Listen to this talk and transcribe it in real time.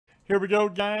Here we go,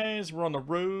 guys. We're on the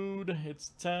road. It's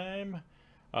time.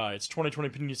 It's 2020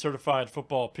 Panini Certified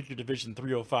Football. Pick your division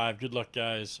 305. Good luck,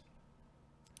 guys.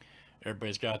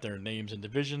 Everybody's got their names and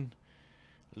division.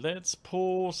 Let's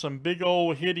pull some big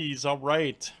old hitties. All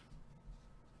right.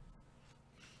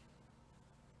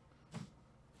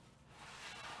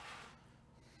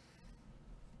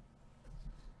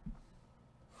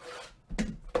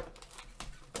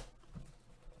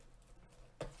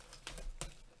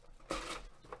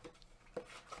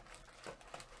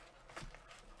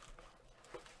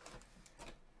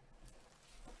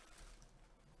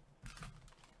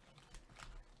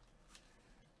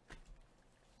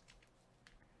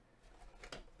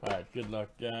 All right, good luck,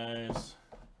 guys.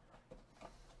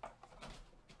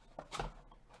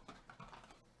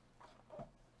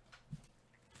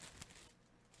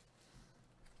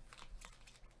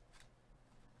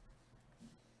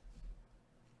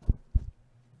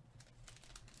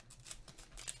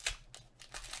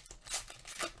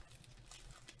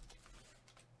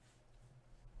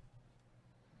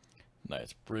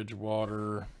 Nice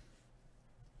Bridgewater.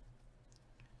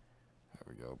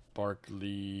 There we go.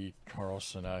 Barkley,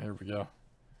 Carlson. Here we go.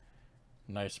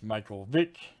 Nice Michael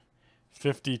Vick.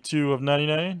 52 of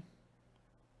 99.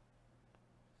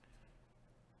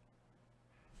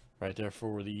 Right there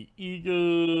for the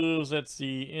Eagles. That's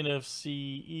the NFC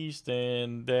East,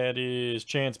 and that is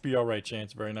Chance B. All right,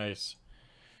 Chance. Very nice.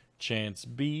 Chance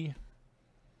B.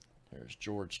 There's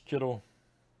George Kittle.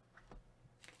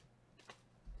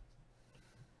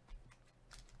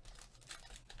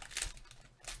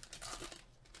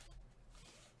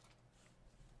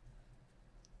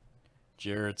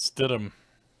 Jarrett Stidham.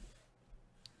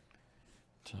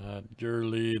 Todd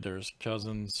Gurley. There's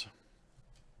Cousins.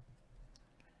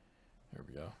 There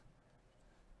we go.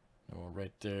 Oh,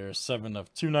 right there. 7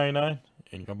 of 299.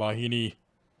 And Bahini.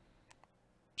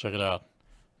 Check it out.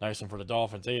 Nice one for the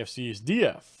Dolphins. AFC's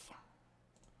DF.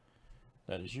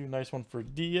 That is you. Nice one for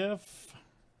DF.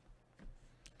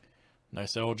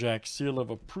 Nice L-Jack seal of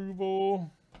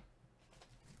approval.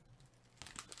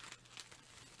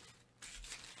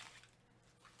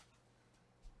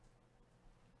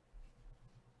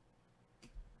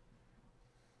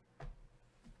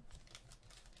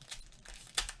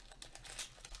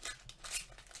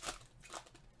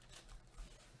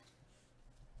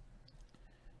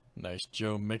 Nice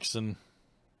Joe Mixon.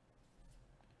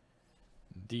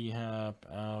 D-Hop,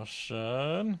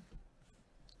 Alshon.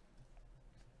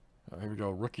 Oh, here we go.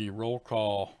 Rookie roll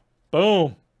call.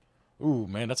 Boom. Ooh,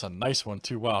 man, that's a nice one,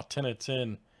 too. Wow, 10 of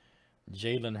 10.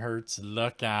 Jalen Hurts,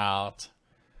 look out.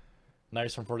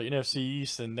 Nice one for the NFC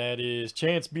East, and that is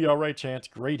Chance B. All right, Chance.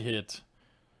 Great hit.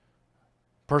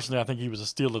 Personally, I think he was a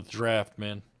steal of the draft,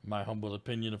 man. My humble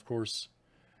opinion, of course.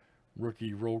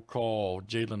 Rookie roll call.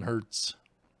 Jalen Hurts.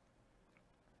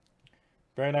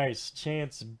 Very nice.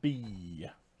 Chance B.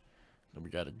 Then we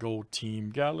got a gold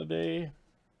team Galladay.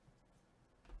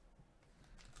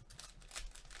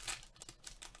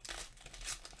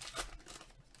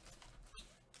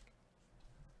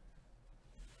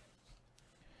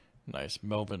 Nice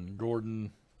Melvin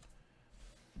Gordon.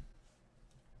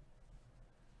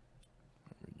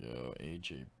 There we go.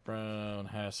 A.J. Brown,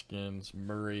 Haskins,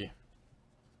 Murray.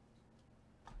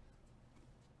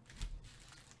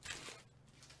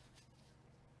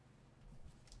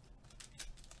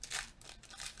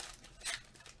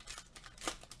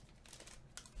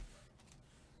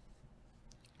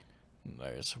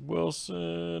 Nice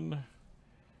Wilson.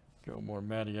 Go more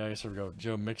Matty Ice. Here we go.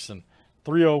 Joe Mixon.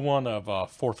 301 of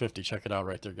 450. Check it out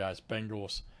right there, guys.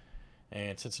 Bengals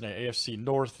and Cincinnati. AFC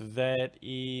North. That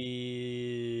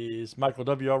is Michael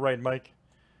W. All right, Mike.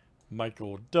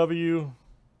 Michael W.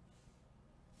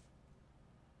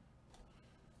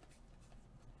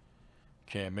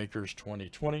 Cam Makers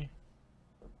 2020.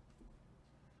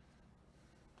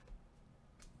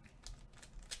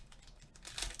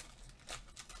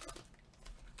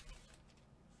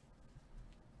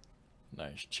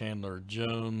 Nice Chandler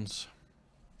Jones.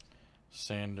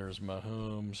 Sanders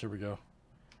Mahomes. Here we go.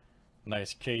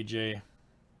 Nice KJ.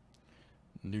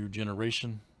 New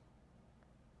generation.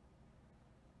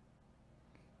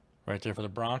 Right there for the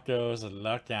Broncos.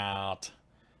 Look out.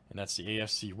 And that's the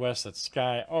AFC West. That's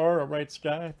Sky R. All right,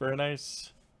 Sky. Very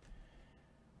nice.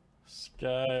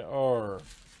 Sky R.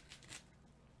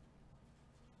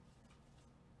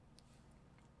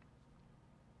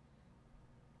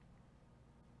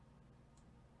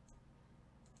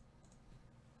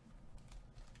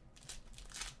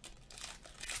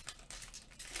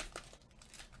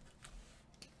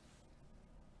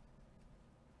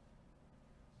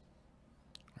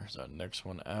 There's our next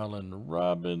one. Allen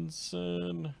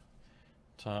Robinson.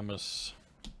 Thomas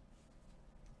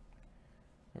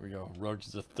There we go.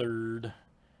 Ruggs the third.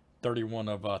 31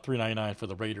 of 399 for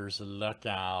the Raiders. Luck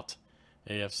out.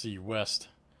 AFC West.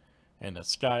 And that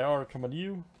Sky R coming to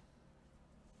you.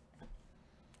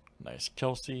 Nice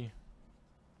Kelsey.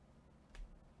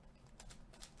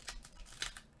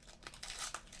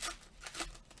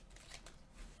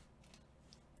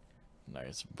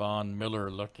 Nice Von Miller.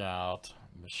 Look out.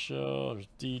 Michelle. There's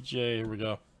DJ. Here we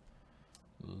go.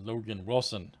 Logan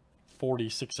Wilson.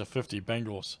 46 of 50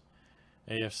 Bengals.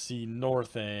 AFC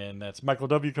North, and that's Michael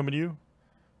W. coming to you.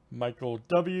 Michael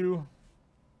W.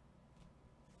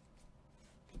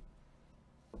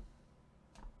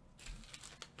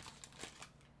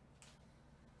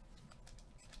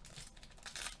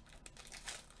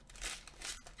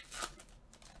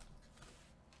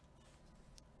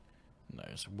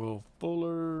 Nice Will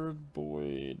Fuller,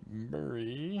 Boyd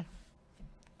Murray.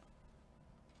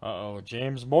 Uh-oh,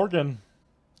 James Morgan.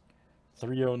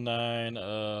 309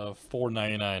 of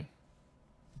 499.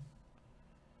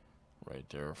 Right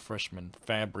there, freshman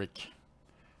fabric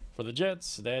for the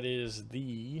Jets. That is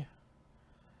the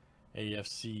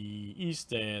AFC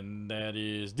East, and that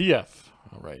is DF.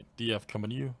 All right, DF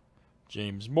coming to you.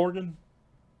 James Morgan.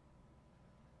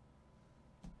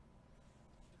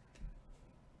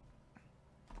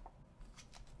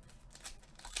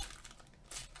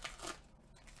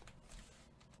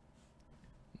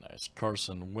 Nice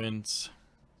Carson Wentz.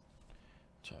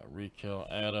 Tyreek Hill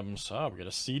Adams. Ah, we got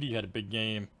a CD. Had a big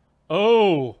game.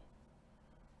 Oh!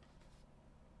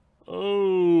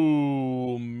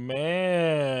 Oh,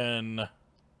 man.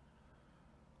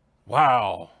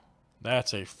 Wow.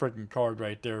 That's a freaking card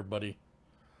right there, buddy.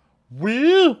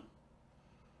 Will?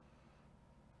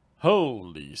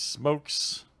 Holy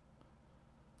smokes.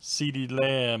 CD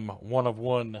Lamb, 1 of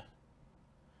 1.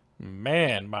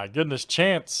 Man, my goodness.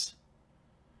 Chance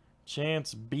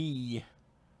B.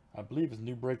 I believe it's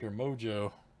New Breaker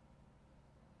Mojo.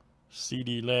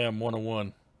 CD Lamb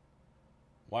 101.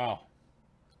 Wow.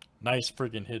 Nice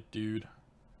freaking hit, dude.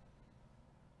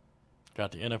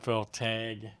 Got the NFL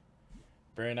tag.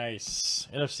 Very nice.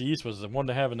 NFC East was the one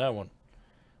to have in that one.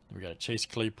 We got a Chase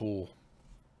Claypool.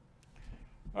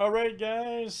 Alright,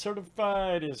 guys.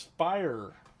 Certified is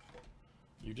fire.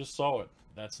 You just saw it.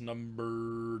 That's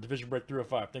number Division Break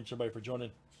 305. Thanks, everybody, for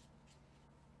joining.